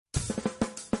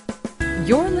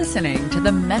You're listening to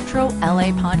the Metro LA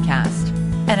Podcast,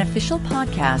 an official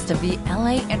podcast of the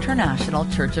LA International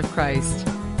Church of Christ.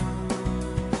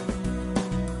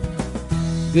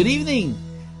 Good evening.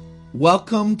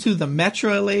 Welcome to the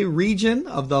Metro LA region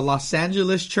of the Los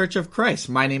Angeles Church of Christ.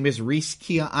 My name is Reese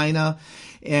Kia Aina,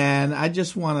 and I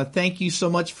just want to thank you so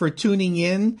much for tuning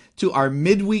in to our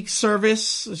midweek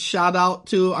service. Shout out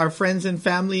to our friends and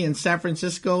family in San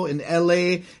Francisco, in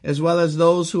LA, as well as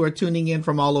those who are tuning in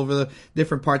from all over the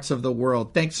different parts of the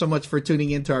world. Thanks so much for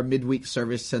tuning in to our midweek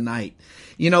service tonight.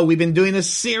 You know, we've been doing a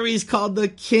series called The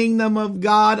Kingdom of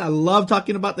God. I love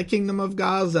talking about the Kingdom of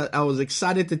God. I was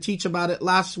excited to teach about it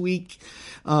last week.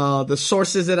 The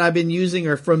sources that I've been using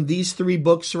are from these three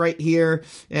books right here.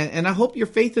 And I hope your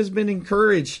faith has been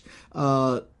encouraged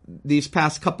these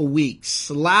past couple weeks.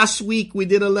 Last week, we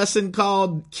did a lesson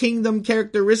called Kingdom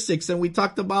Characteristics, and we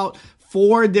talked about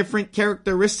 4 different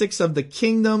characteristics of the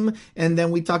kingdom, and then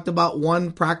we talked about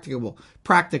one practical.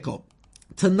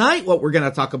 Tonight, what we're going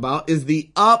to talk about is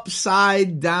the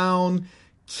upside down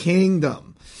kingdom.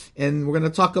 And we're going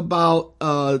to talk about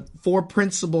 4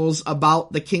 principles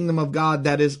about the kingdom of God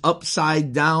that is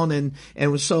upside down.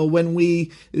 And so when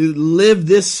we live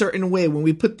this certain way, when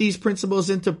we put these principles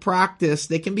into practice,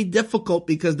 they can be difficult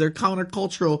because they're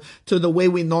countercultural to the way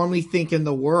we normally think in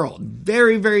the world.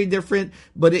 Very, very different,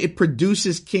 but it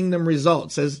produces kingdom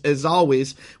results. As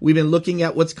always, we've been looking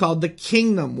at what's called the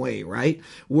kingdom way, right?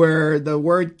 Where the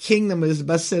word kingdom is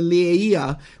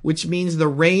basileia, which means the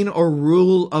reign or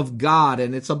rule of God.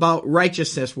 And it's about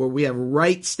righteousness, where we have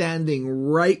right standing,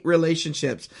 right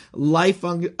relationships, life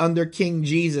under King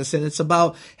Jesus. And it's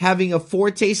about having a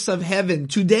foretaste of heaven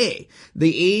today,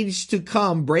 the age to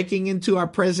come, breaking into our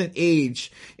present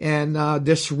age and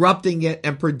disrupting it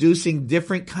and producing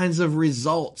different kinds of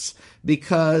results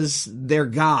because they're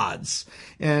God's.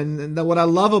 And what I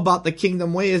love about the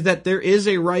kingdom way is that there is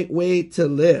a right way to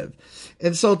live.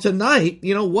 And so tonight,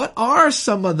 you know, what are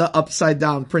some of the upside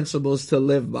down principles to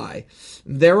live by?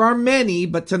 There are many,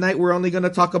 but tonight we're only going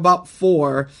to talk about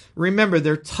 4. Remember,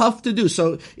 they're tough to do.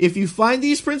 So if you find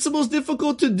these principles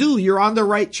difficult to do, you're on the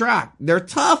right track. They're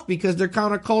tough because they're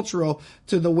countercultural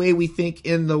to the way we think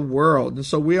in the world. And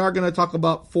so we are going to talk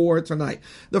about 4 tonight.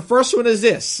 The first one is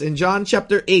this, in John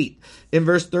chapter 8, in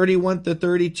verse 31 to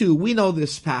 32. We know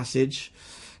this passage.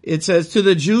 It says, to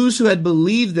the Jews who had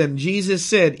believed them, Jesus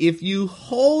said, if you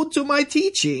hold to my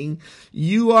teaching,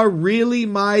 you are really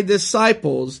my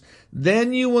disciples.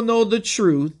 Then you will know the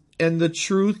truth, and the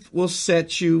truth will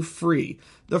set you free.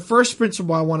 The first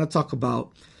principle I want to talk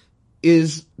about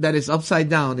is upside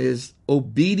down is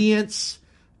obedience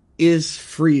is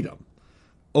freedom.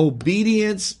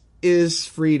 Obedience is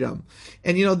freedom.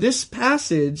 And you know, this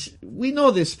passage, we know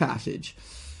this passage.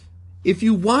 If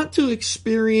you want to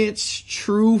experience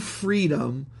true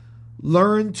freedom,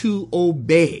 learn to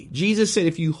obey. Jesus said,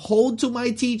 if you hold to my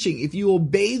teaching, if you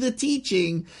obey the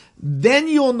teaching, then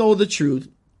you'll know the truth,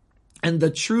 and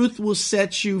the truth will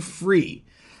set you free.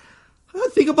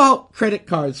 Think about credit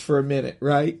cards for a minute,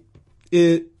 right?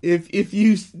 The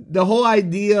whole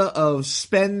idea of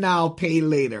spend now, pay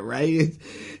later, right?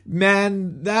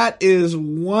 Man, that is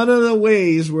one of the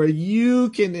ways where you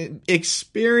can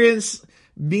experience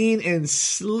being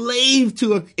enslaved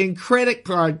to a credit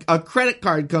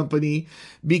card company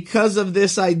because of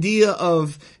this idea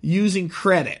of using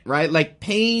credit, right? Like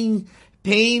paying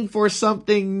for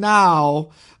something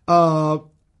now,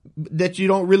 that you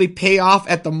don't really pay off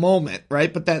at the moment,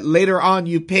 right? But that later on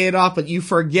you pay it off, but you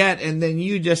forget, and then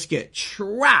you just get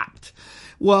trapped.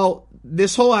 Well,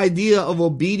 this whole idea of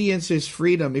obedience is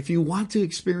freedom. If you want to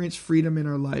experience freedom in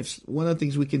our lives, one of the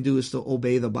things we can do is to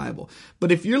obey the Bible.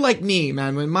 But if you're like me,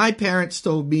 man, when my parents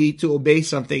told me to obey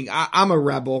something, I'm a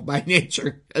rebel by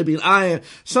nature. I mean,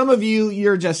 some of you,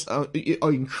 you're just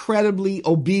incredibly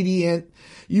obedient.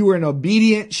 You were an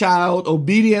obedient child,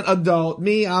 obedient adult.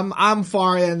 Me, I'm on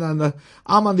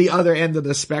the other end of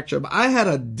the spectrum. I had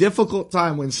a difficult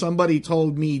time when somebody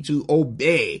told me to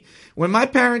obey. When my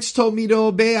parents told me to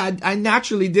obey, I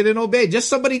naturally didn't obey. Just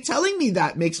somebody telling me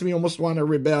that makes me almost want to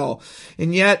rebel.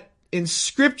 And yet, in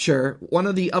Scripture, one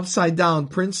of the upside down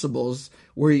principles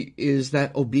is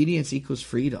that obedience equals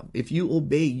freedom. If you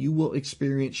obey, you will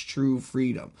experience true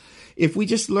freedom. If we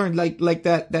just learn, like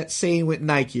that saying with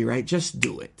Nike, right? Just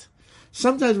do it.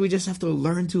 Sometimes we just have to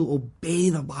learn to obey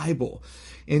the Bible.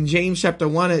 In James chapter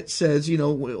 1, it says, you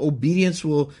know, obedience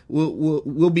will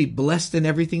be blessed in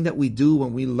everything that we do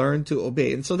when we learn to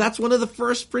obey. And so that's one of the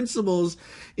first principles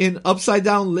in upside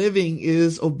down living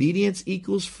is obedience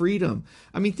equals freedom.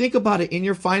 I mean, think about it in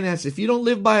your finance. If you don't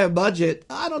live by a budget,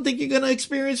 I don't think you're going to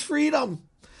experience freedom.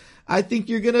 I think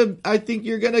you're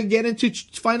gonna get into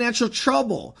financial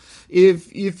trouble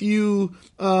if you,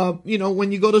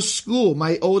 when you go to school.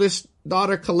 My oldest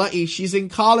daughter, Kalai, she's in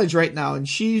college right now, and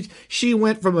she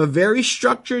went from a very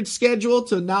structured schedule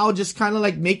to now just kind of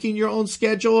like making your own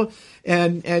schedule,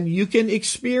 and you can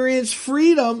experience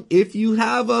freedom if you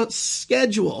have a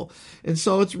schedule. And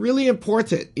so it's really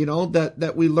important,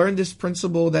 that we learn this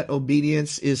principle that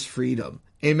obedience is freedom.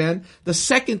 Amen. The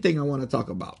second thing I want to talk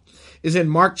about is in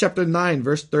Mark chapter 9,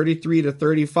 verse 33 to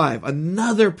 35.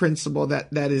 Another principle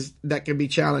that can be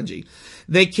challenging.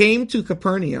 They came to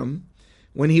Capernaum.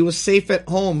 When he was safe at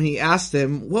home, he asked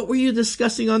them, "What were you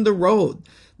discussing on the road?"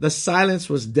 The silence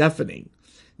was deafening.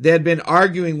 They had been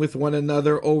arguing with one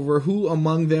another over who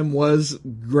among them was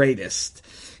greatest.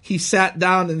 He sat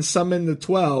down and summoned the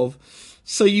 12.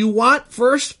 "So you want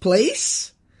first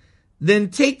place? Then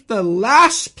take the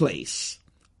last place.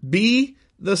 Be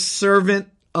the servant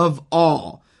of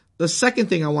all." The second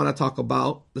thing I want to talk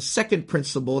about, the second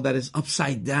principle that is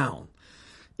upside down,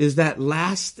 is that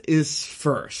last is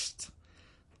first.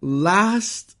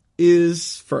 Last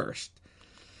is first.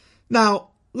 Now,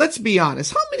 let's be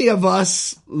honest. How many of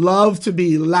us love to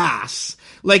be last?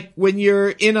 Like when you're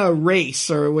in a race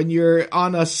or when you're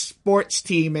on a sports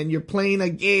team and you're playing a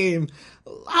game,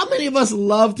 how many of us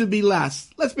love to be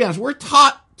last? Let's be honest. We're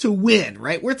taught to win,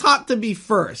 right? We're taught to be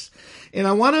first. And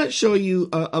I want to show you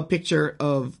a picture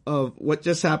of what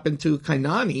just happened to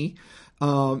Kainani.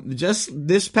 Just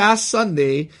this past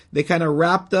Sunday, they kind of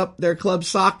wrapped up their club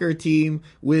soccer team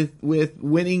with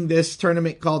winning this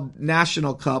tournament called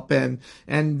National Cup, and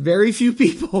very few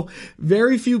people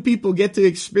get to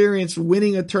experience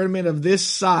winning a tournament of this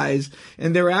size.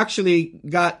 And they were actually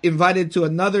got invited to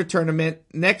another tournament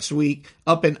next week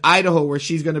up in Idaho, where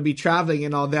she's going to be traveling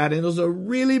and all that. And it was a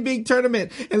really big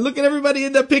tournament. And look at everybody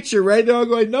in the picture, right? They're all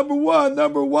going, number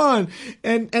one.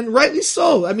 And rightly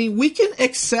so. I mean, we can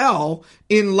excel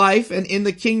in life and in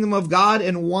the kingdom of God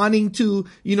and wanting to,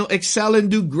 excel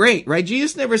and do great, right?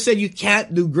 Jesus never said you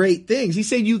can't do great things. He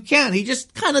said you can. He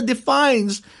just kind of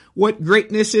defines what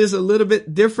greatness is a little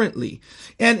bit differently.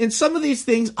 And in some of these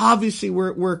things, obviously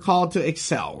we're called to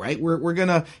excel, right? We're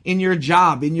gonna, in your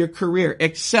job, in your career,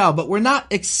 excel, but we're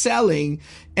not excelling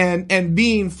and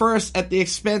being first at the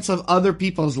expense of other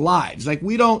people's lives. Like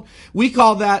we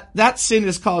call that sin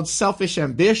is called selfish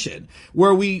ambition,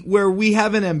 where we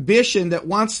have an ambition that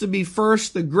wants to be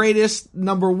first, the greatest,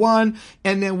 number one,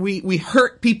 and then we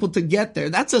hurt people to get there.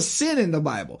 That's a sin in the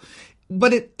Bible.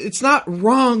 But it's not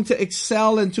wrong to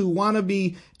excel and to want to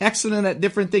be excellent at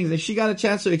different things. And she got a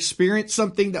chance to experience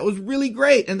something that was really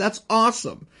great, and that's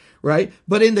awesome, right?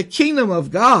 But in the kingdom of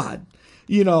God,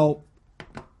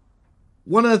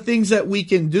 one of the things that we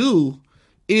can do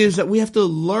is that we have to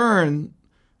learn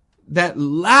that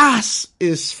last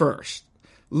is first.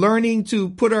 Learning to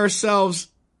put ourselves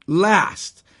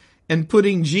last and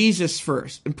putting Jesus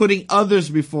first and putting others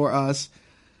before us.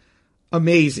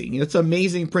 Amazing. It's an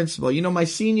amazing principle. My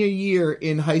senior year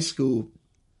in high school,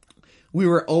 we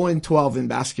were 0-12 in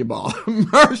basketball.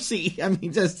 Mercy. I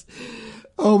mean,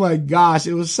 oh my gosh.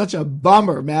 It was such a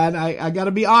bummer, man. I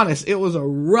gotta be honest. It was a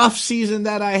rough season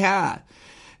that I had.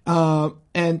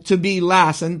 And to be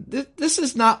last. And this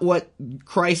is not what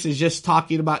Christ is just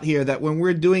talking about here, that when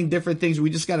we're doing different things, we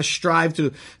just got to strive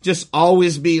to just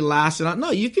always be last. And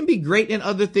no, you can be great in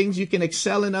other things. You can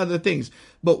excel in other things.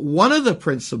 But one of the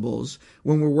principles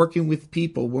when we're working with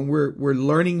people, when we're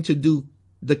learning to do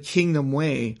the kingdom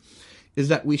way, is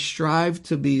that we strive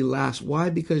to be last. Why?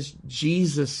 Because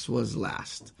Jesus was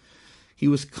last. He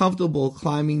was comfortable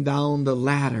climbing down the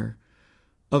ladder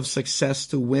of success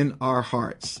to win our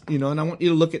hearts. And I want you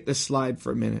to look at this slide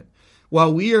for a minute.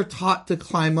 While we are taught to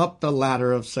climb up the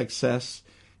ladder of success,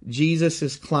 Jesus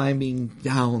is climbing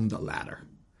down the ladder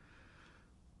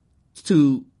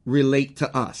to relate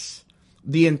to us.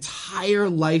 The entire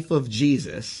life of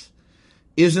Jesus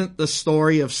isn't the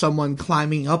story of someone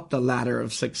climbing up the ladder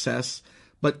of success,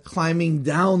 but climbing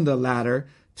down the ladder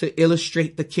to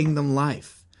illustrate the kingdom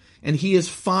life. And he is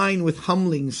fine with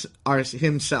humbling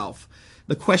himself.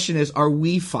 The question is, are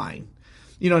we fine?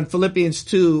 In Philippians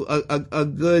 2, a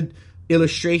good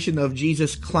illustration of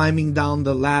Jesus climbing down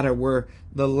the ladder where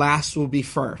the last will be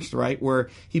first, right? Where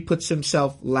he puts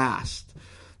himself last,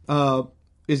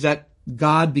 is that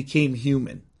God became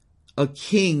human. A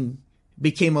king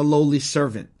became a lowly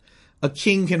servant. A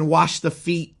king can wash the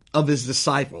feet of his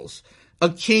disciples. A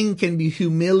king can be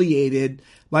humiliated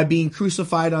by being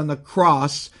crucified on the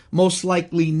cross, most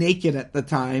likely naked at the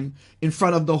time, in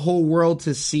front of the whole world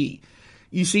to see.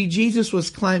 You see, Jesus was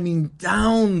climbing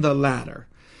down the ladder.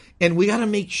 And we got to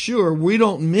make sure we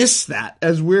don't miss that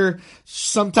as we're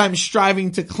sometimes striving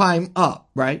to climb up,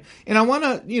 right? And I want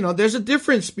to, there's a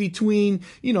difference between,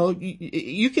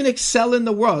 you can excel in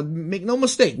the world. Make no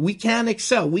mistake. We can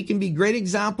excel. We can be great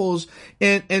examples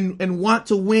and want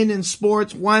to win in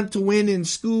sports, want to win in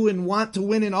school, and want to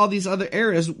win in all these other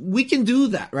areas. We can do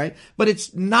that, right? But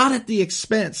it's not at the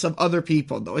expense of other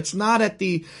people, though. It's not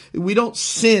we don't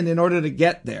sin in order to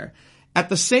get there. At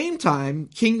the same time,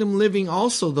 kingdom living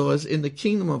also, though, is in the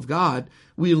kingdom of God,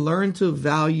 we learn to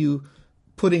value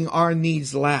putting our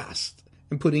needs last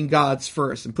and putting God's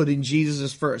first and putting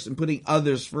Jesus first and putting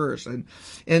others first. And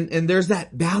there's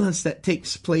that balance that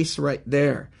takes place right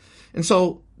there. And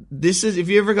so this is, if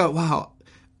you ever go, wow,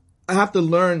 I have to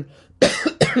learn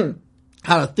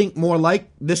how to think more like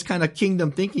this kind of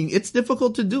kingdom thinking. It's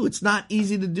difficult to do. It's not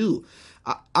easy to do.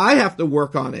 I have to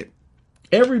work on it.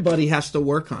 Everybody has to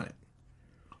work on it.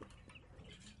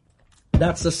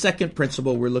 That's the second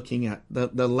principle we're looking at.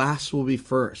 The last will be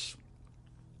first.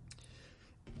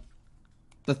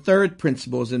 The third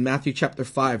principle is in Matthew chapter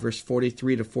 5, verse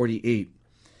 43 to 48.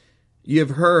 You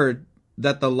have heard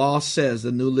that the law says,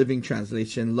 the New Living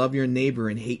Translation, love your neighbor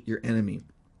and hate your enemy.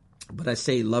 But I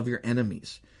say, love your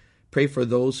enemies. Pray for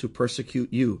those who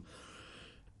persecute you.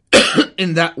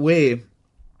 In that way,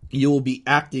 you will be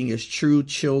acting as true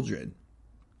children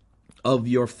of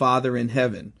your Father in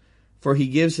heaven. For he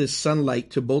gives his sunlight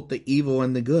to both the evil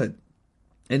and the good,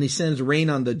 and he sends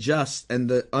rain on the just and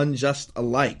the unjust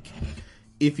alike.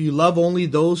 If you love only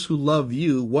those who love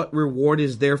you, what reward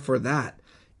is there for that?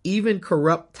 Even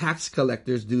corrupt tax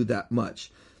collectors do that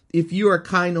much. If you are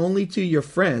kind only to your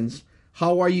friends,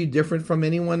 how are you different from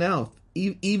anyone else?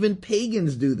 Even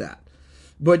pagans do that.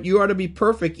 But you are to be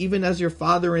perfect, even as your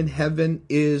Father in heaven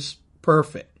is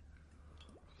perfect.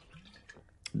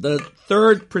 The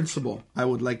third principle I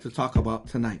would like to talk about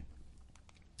tonight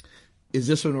is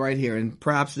this one right here. And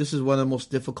perhaps this is one of the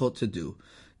most difficult to do,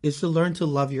 is to learn to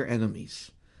love your enemies,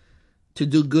 to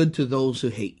do good to those who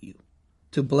hate you,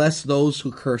 to bless those who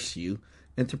curse you,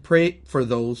 and to pray for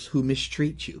those who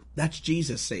mistreat you. That's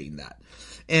Jesus saying that.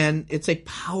 And it's a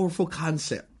powerful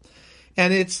concept.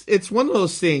 And it's one of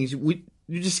those things you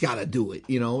just got to do it.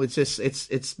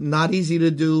 It's not easy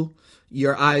to do.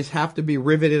 Your eyes have to be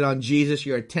riveted on Jesus.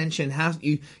 Your attention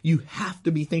you have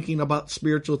to be thinking about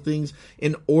spiritual things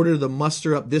in order to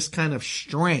muster up this kind of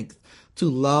strength to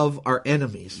love our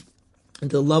enemies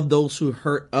and to love those who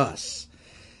hurt us.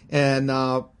 And,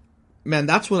 man,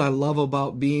 that's what I love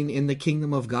about being in the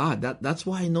kingdom of God. That's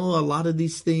why I know a lot of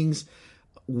these things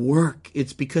work.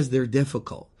 It's because they're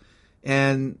difficult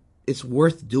and it's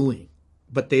worth doing,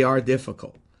 but they are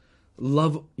difficult.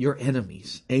 Love your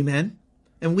enemies. Amen.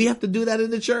 And we have to do that in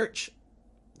the church.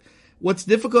 What's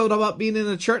difficult about being in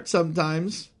the church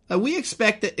sometimes, we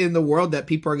expect it in the world that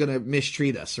people are going to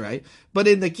mistreat us, right? But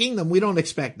in the kingdom, we don't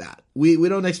expect that. We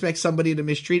don't expect somebody to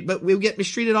mistreat, but we get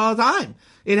mistreated all the time.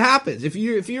 It happens. If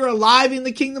you're alive in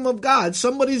the kingdom of God,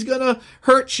 somebody's going to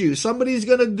hurt you. Somebody's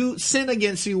going to sin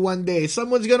against you one day.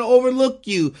 Someone's going to overlook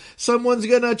you. Someone's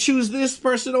going to choose this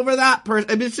person over that person.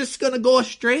 I mean, it's just going to go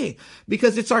astray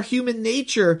because it's our human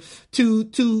nature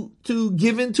to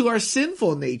give into our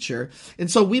sinful nature.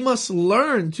 And so we must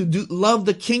learn to love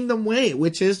the kingdom way,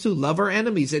 which is to love our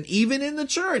enemies. And even in the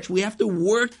church, we have to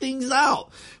work things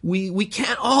out. We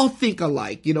can't all think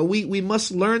alike. We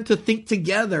must learn to think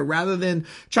together rather than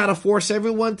try to force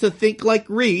everyone to think like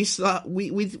Reese.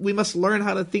 We must learn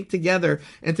how to think together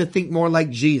and to think more like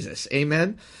Jesus.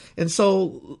 Amen. And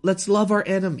so let's love our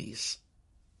enemies.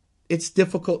 It's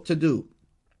difficult to do.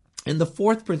 And the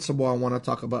fourth principle I want to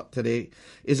talk about today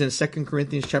is in 2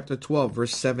 Corinthians chapter 12,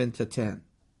 verse 7 to 10.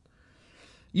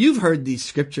 You've heard these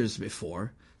scriptures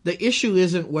before. The issue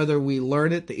isn't whether we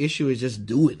learn it. The issue is just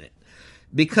doing it.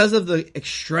 Because of the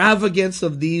extravagance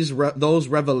of those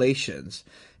revelations,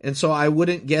 and so I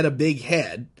wouldn't get a big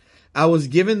head, I was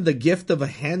given the gift of a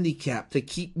handicap to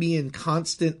keep me in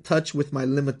constant touch with my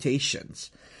limitations.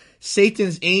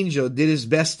 Satan's angel did his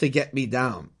best to get me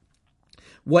down.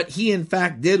 What he in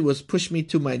fact did was push me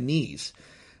to my knees.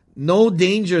 No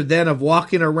danger then of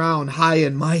walking around high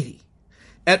and mighty.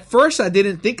 At first I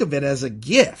didn't think of it as a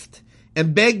gift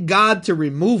and begged God to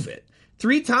remove it.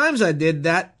 3 times I did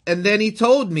that, and then he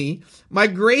told me, my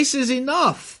grace is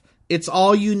enough. It's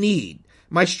all you need.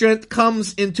 My strength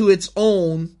comes into its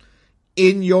own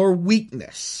in your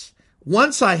weakness.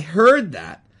 Once I heard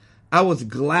that, I was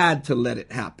glad to let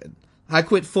it happen. I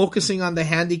quit focusing on the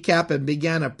handicap and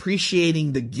began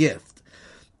appreciating the gift.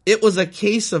 It was a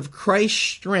case of Christ's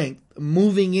strength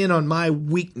moving in on my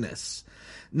weakness.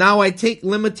 Now I take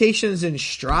limitations in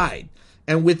stride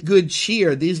and with good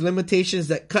cheer, these limitations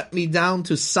that cut me down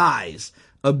to size,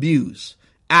 abuse,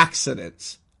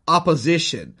 accidents,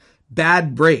 opposition,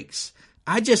 bad breaks,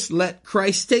 I just let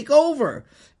Christ take over.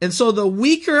 And so the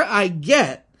weaker I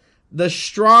get, the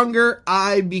stronger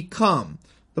I become.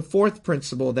 The fourth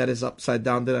principle that is upside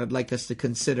down that I'd like us to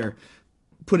consider,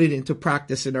 put it into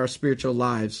practice in our spiritual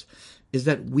lives, is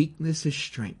that weakness is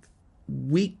strength.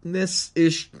 Weakness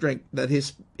is strength. That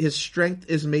his strength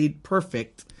is made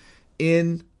perfect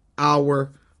in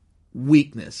our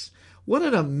weakness. What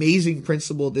an amazing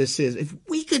principle this is. If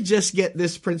we could just get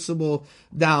this principle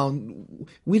down,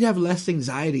 we'd have less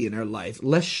anxiety in our life,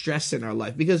 less stress in our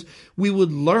life, because we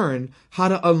would learn how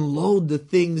to unload the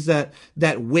things that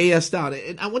weigh us down.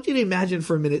 And I want you to imagine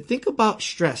for a minute, think about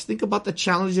stress. Think about the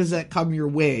challenges that come your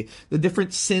way, the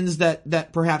different sins that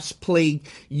perhaps plague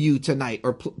you tonight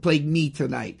or plague me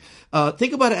tonight.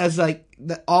 Think about it as like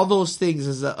all those things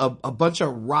as a bunch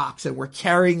of rocks, and we're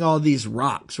carrying all these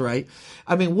rocks, right?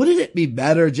 I mean, wouldn't it be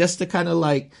better just to kind of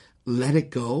like let it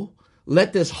go?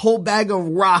 Let this whole bag of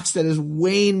rocks that is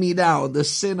weighing me down, the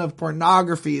sin of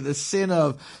pornography, the sin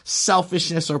of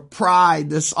selfishness or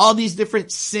pride, all these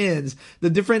different sins, the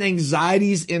different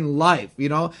anxieties in life. You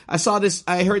know,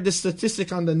 I heard this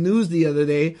statistic on the news the other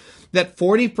day that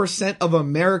 40% of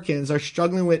Americans are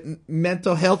struggling with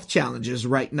mental health challenges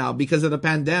right now because of the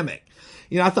pandemic.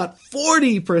 You know, I thought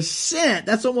 40%,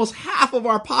 that's almost half of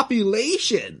our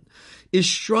population, is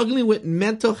struggling with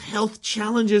mental health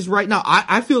challenges right now.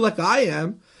 I feel like I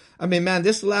am. I mean, man,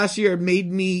 this last year made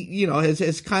me, you know,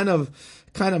 has kind of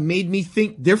made me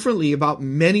think differently about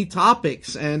many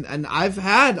topics. And I've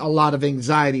had a lot of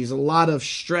anxieties, a lot of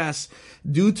stress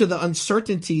due to the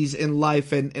uncertainties in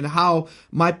life and how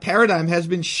my paradigm has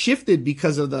been shifted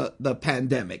because of the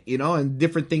pandemic, you know, and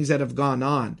different things that have gone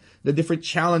on, the different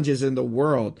challenges in the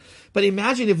world. But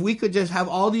imagine if we could just have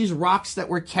all these rocks that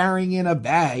we're carrying in a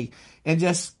bag and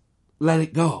just let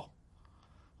it go.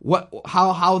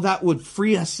 How that would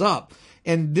free us up.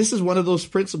 And this is one of those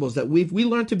principles that we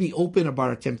learn to be open about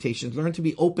our temptations, learn to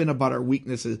be open about our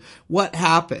weaknesses. What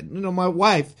happened? You know, my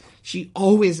wife, she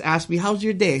always asks me, "How's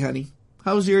your day, honey?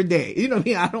 How's your day?" You know what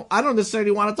I mean? I don't necessarily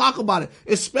want to talk about it,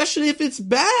 especially if it's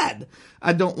bad.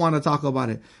 I don't want to talk about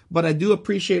it, but I do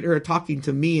appreciate her talking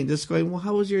to me and just going, "Well,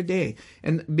 how was your day?"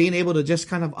 And being able to just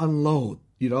kind of unload,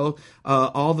 you know,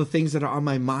 all the things that are on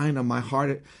my mind, on my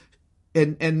heart.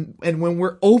 And when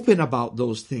we're open about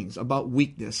those things, about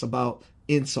weakness, about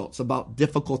insults, about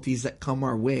difficulties that come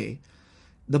our way,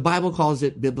 the Bible calls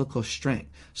it biblical strength.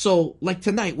 So like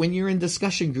tonight, when you're in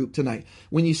discussion group tonight,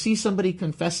 when you see somebody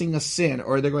confessing a sin,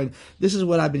 or they're going, "This is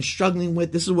what I've been struggling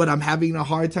with. This is what I'm having a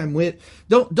hard time with."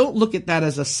 Don't look at that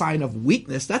as a sign of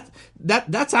weakness.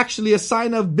 That's actually a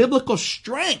sign of biblical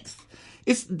strength.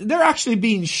 They're actually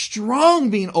being strong,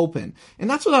 being open. And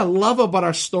that's what I love about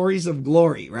our stories of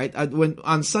glory, right? When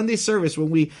on Sunday service,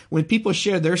 when people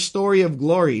share their story of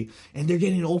glory and they're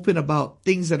getting open about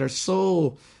things that are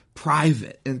so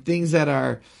private and things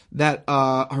that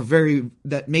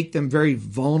make them very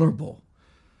vulnerable.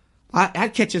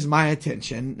 That catches my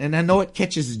attention, and I know it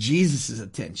catches Jesus'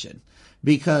 attention,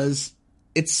 because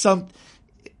it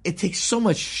takes so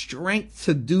much strength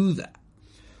to do that.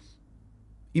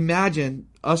 Imagine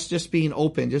us just being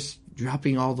open, just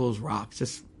dropping all those rocks,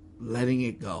 just letting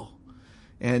it go,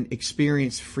 and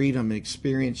experience freedom, and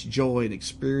experience joy, and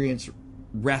experience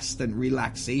rest and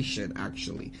relaxation,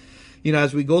 actually. You know,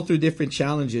 as we go through different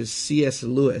challenges, C.S.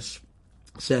 Lewis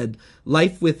said,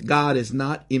 "Life with God is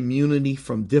not immunity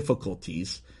from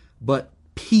difficulties, but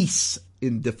peace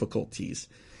in difficulties."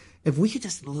 If we could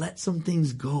just let some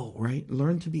things go, right?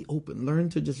 Learn to be open. Learn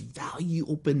to just value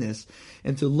openness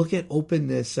and to look at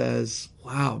openness as,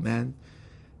 wow, man,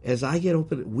 as I get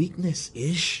open, weakness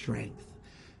is strength.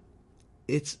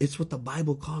 It's what the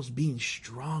Bible calls being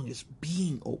strong, is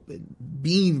being open,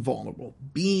 being vulnerable,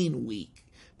 being weak.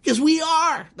 Because we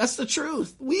are. That's the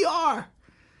truth. We are.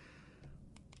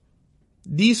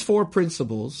 These 4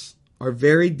 principles are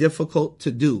very difficult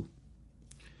to do.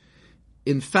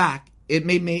 In fact, it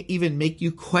may even make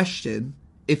you question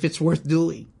if it's worth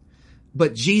doing.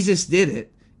 But Jesus did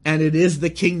it, and it is the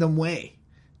kingdom way.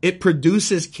 It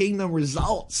produces kingdom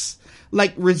results.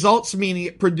 Like results meaning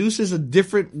it produces a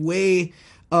different way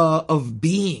of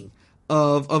being,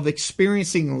 of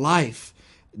experiencing life,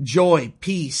 joy,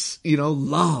 peace, you know,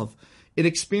 love. It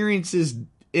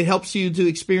helps you to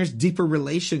experience deeper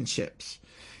relationships.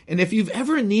 And if you've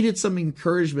ever needed some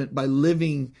encouragement by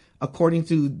living according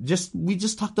to we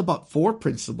just talked about 4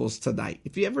 principles tonight.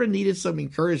 If you ever needed some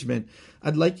encouragement,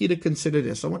 I'd like you to consider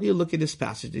this. I want you to look at this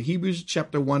passage in Hebrews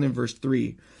chapter 1 and verse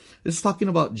 3. It's talking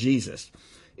about Jesus.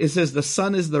 It says the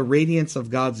sun is the radiance of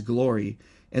God's glory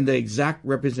and the exact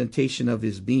representation of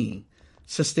his being,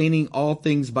 sustaining all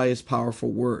things by his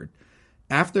powerful word.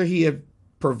 After he had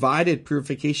provided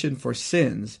purification for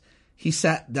sins, he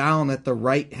sat down at the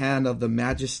right hand of the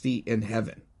majesty in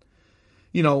heaven.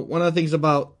 You know, one of the things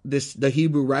about this, the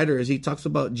Hebrew writer, is he talks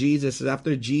about Jesus, is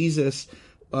after Jesus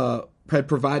had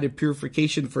provided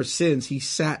purification for sins, he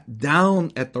sat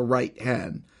down at the right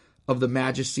hand of the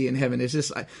majesty in heaven.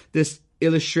 It's this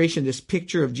illustration, this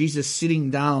picture of Jesus sitting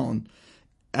down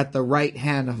at the right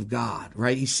hand of God,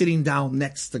 right? He's sitting down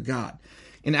next to God.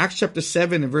 In Acts chapter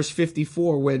 7 and verse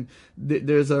 54, when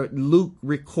Luke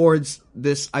records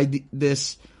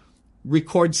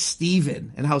records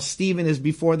Stephen and how Stephen is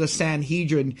before the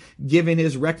Sanhedrin giving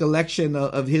his recollection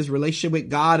of his relationship with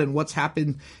God and what's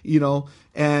happened,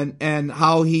 and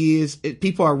how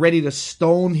people are ready to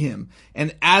stone him.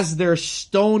 And as they're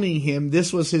stoning him,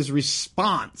 this was his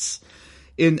response.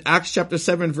 In Acts chapter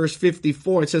 7 verse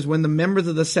 54, it says, when the members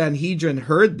of the Sanhedrin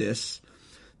heard this,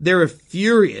 they were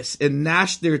furious and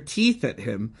gnashed their teeth at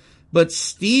him. But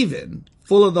Stephen,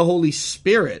 full of the Holy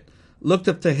Spirit, looked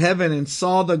up to heaven and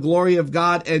saw the glory of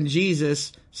God and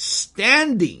Jesus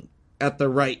standing at the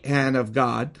right hand of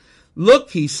God. Look,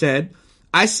 he said,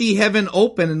 I see heaven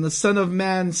open and the Son of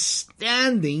Man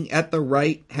standing at the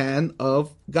right hand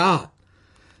of God.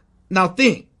 Now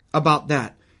think about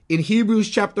that. In Hebrews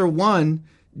chapter 1,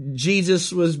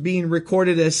 Jesus was being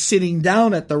recorded as sitting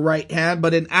down at the right hand,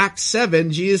 but in Acts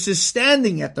 7, Jesus is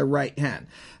standing at the right hand.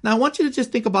 Now I want you to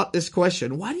just think about this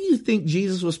question. Why do you think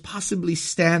Jesus was possibly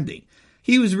standing?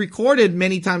 He was recorded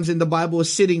many times in the Bible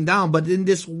as sitting down, but in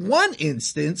this one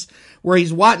instance where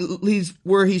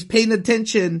he's paying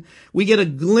attention, we get a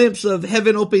glimpse of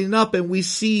heaven opening up and we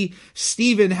see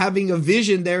Stephen having a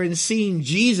vision there and seeing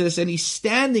Jesus, and he's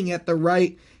standing at the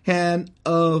right hand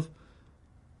of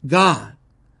God.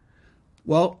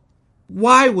 Well,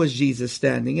 why was Jesus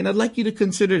standing? And I'd like you to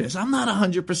consider this. I'm not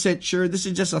 100% sure. This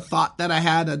is just a thought that I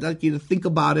had. I'd like you to think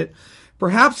about it.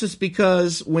 Perhaps it's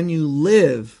because when you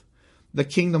live the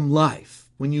kingdom life,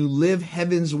 when you live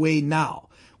heaven's way now,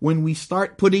 when we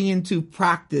start putting into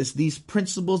practice these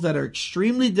principles that are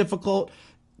extremely difficult,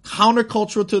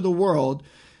 countercultural to the world,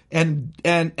 and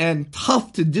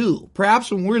tough to do, perhaps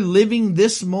when we're living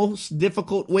this most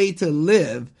difficult way to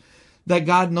live, that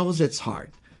God knows it's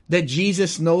hard, that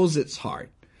Jesus knows it's hard,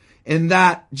 and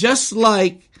that just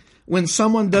like when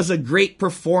someone does a great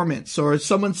performance or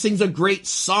someone sings a great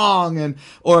song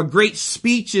or a great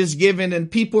speech is given and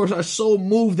people are so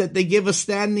moved that they give a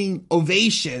standing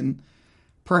ovation,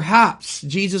 perhaps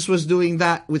Jesus was doing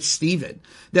that with Stephen.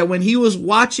 That when he was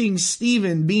watching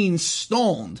Stephen being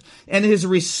stoned and his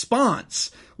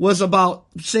response was about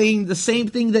saying the same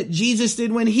thing that Jesus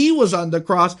did when he was on the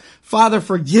cross, Father,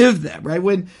 forgive them,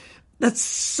 right? That's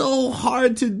so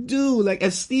hard to do. Like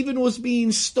as Stephen was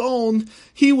being stoned,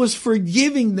 he was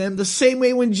forgiving them the same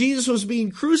way when Jesus was being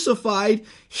crucified,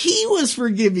 he was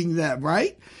forgiving them,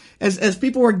 right? As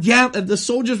people were the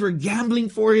soldiers were gambling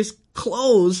for his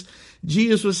clothes,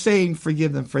 Jesus was saying,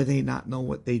 forgive them for they not know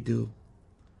what they do.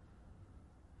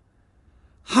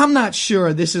 I'm not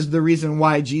sure this is the reason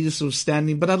why Jesus was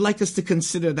standing, but I'd like us to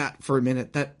consider that for a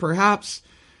minute, that perhaps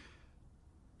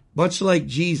much like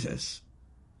Jesus,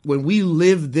 when we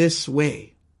live this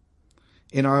way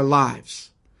in our lives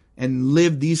and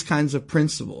live these kinds of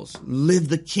principles, live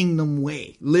the kingdom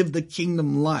way, live the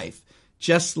kingdom life,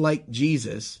 just like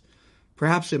Jesus,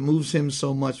 perhaps it moves him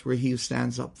so much where he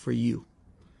stands up for you,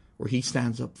 where he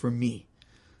stands up for me,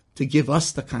 to give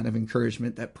us the kind of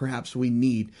encouragement that perhaps we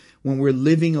need when we're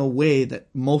living a way that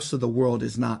most of the world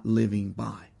is not living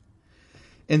by.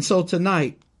 And so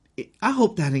tonight, I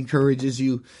hope that encourages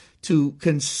you to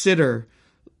consider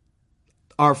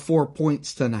our 4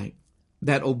 points tonight.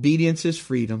 That obedience is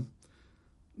freedom.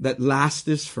 That last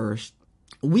is first.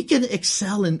 We can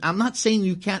excel in, I'm not saying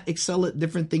you can't excel at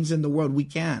different things in the world. We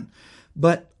can.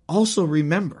 But also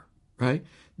remember, right,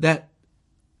 that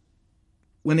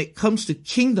when it comes to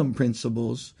kingdom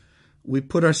principles, we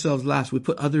put ourselves last. We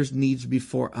put others' needs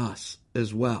before us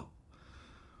as well.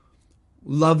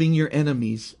 Loving your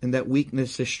enemies, and that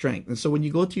weakness is strength. And so when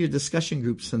you go to your discussion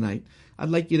groups tonight, I'd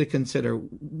like you to consider,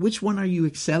 which one are you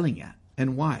excelling at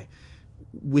and why?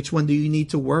 Which one do you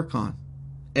need to work on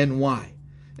and why?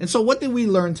 And so what did we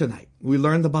learn tonight? We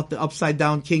learned about the upside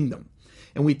down kingdom,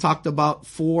 and we talked about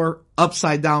 4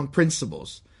 upside down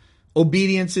principles.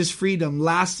 Obedience is freedom.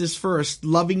 Last is first.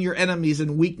 Loving your enemies,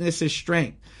 and weakness is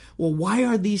strength. Well, why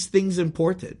are these things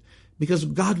important? Because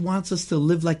God wants us to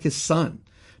live like his son.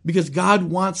 Because God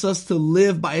wants us to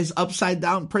live by his upside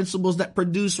down principles that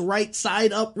produce right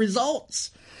side up results.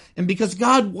 And because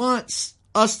God wants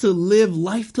us to live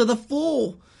life to the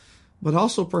full, but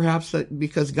also perhaps that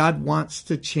because God wants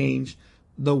to change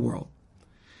the world.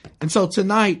 And so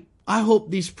tonight, I hope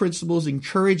these principles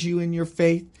encourage you in your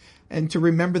faith and to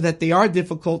remember that they are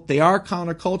difficult, they are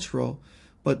countercultural,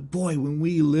 but boy, when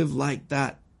we live like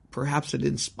that, perhaps it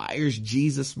inspires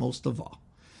Jesus most of all.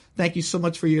 Thank you so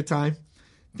much for your time.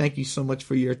 Thank you so much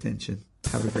for your attention.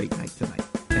 Have a great night tonight.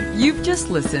 You've just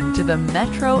listened to the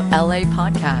Metro LA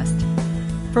podcast.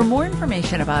 For more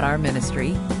information about our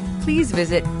ministry, please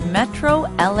visit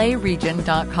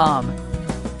metrolaregion.com.